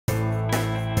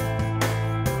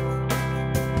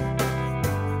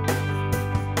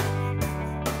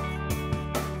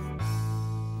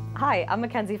Hi, I'm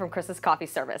Mackenzie from Chris's Coffee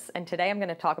Service, and today I'm going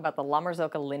to talk about the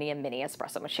Marzocco Linea Mini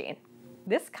espresso machine.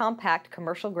 This compact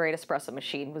commercial-grade espresso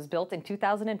machine was built in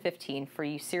 2015 for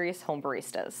you serious home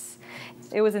baristas.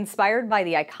 It was inspired by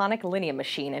the iconic Linea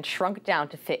machine and shrunk down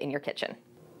to fit in your kitchen.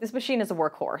 This machine is a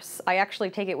workhorse. I actually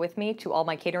take it with me to all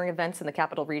my catering events in the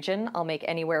capital region. I'll make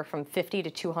anywhere from 50 to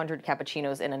 200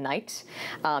 cappuccinos in a night.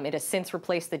 It has since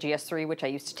replaced the GS3, which I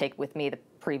used to take with me the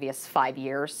previous 5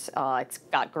 years. It's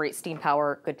got great steam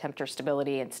power, good temperature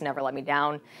stability, it's never let me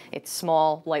down. It's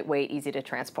small, lightweight, easy to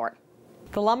transport.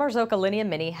 The Marzocco Linea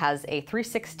Mini has a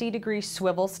 360-degree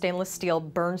swivel stainless steel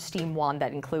burn steam wand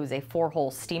that includes a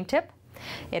 4-hole steam tip.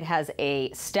 It has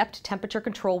a stepped temperature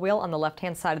control wheel on the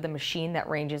left-hand side of the machine that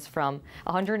ranges from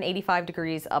 185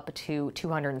 degrees up to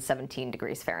 217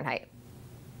 degrees Fahrenheit.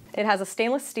 It has a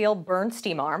stainless steel burn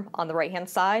steam arm on the right-hand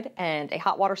side and a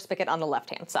hot water spigot on the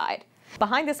left-hand side.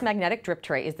 Behind this magnetic drip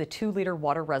tray is the 2-liter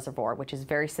water reservoir, which is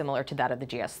very similar to that of the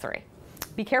GS3.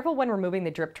 Be careful when removing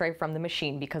the drip tray from the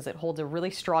machine because it holds a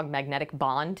really strong magnetic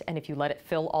bond, and if you let it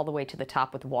fill all the way to the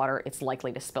top with water, it's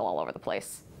likely to spill all over the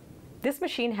place. This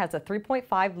machine has a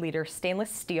 3.5-liter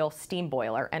stainless steel steam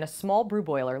boiler and a small brew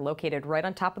boiler located right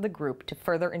on top of the group to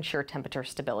further ensure temperature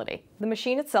stability. The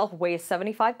machine itself weighs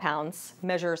 75 pounds,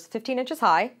 measures 15 inches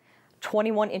high,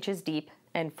 21 inches deep,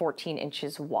 and 14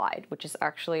 inches wide, which is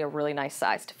actually a really nice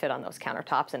size to fit on those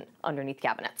countertops and underneath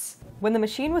cabinets. When the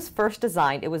machine was first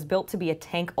designed, it was built to be a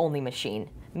tank-only machine,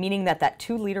 meaning that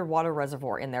 2-liter water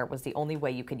reservoir in there was the only way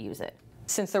you could use it.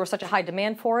 Since there was such a high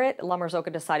demand for it,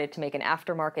 Marzocco decided to make an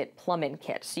aftermarket plumb-in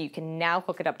kit, so you can now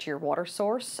hook it up to your water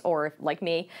source, or if, like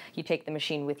me, you take the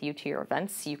machine with you to your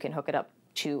events, you can hook it up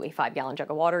to a 5-gallon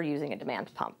jug of water using a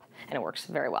demand pump, and it works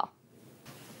very well.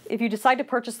 If you decide to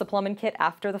purchase the plumb-in kit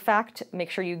after the fact, make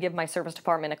sure you give my service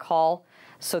department a call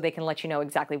so they can let you know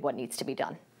exactly what needs to be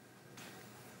done.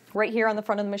 Right here on the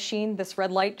front of the machine, this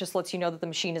red light just lets you know that the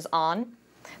machine is on.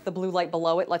 The blue light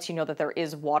below it lets you know that there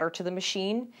is water to the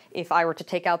machine. If I were to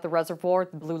take out the reservoir,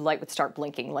 the blue light would start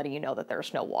blinking, letting you know that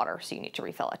there's no water, so you need to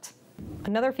refill it.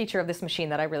 Another feature of this machine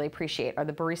that I really appreciate are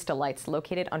the barista lights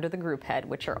located under the group head,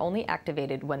 which are only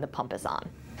activated when the pump is on.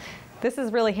 This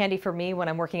is really handy for me when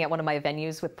I'm working at one of my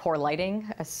venues with poor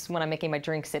lighting, as when I'm making my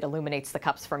drinks, it illuminates the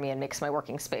cups for me and makes my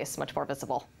working space much more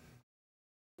visible.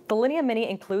 The Linea Mini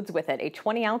includes with it a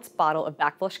 20-ounce bottle of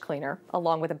backflush cleaner,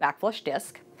 along with a backflush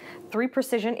disc, 3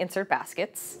 precision insert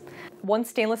baskets, 1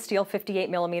 stainless steel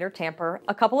 58mm tamper,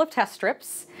 a couple of test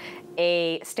strips,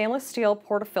 a stainless steel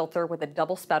portafilter with a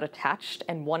double spout attached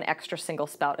and 1 extra single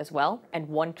spout as well, and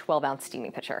 1 12-ounce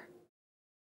steaming pitcher.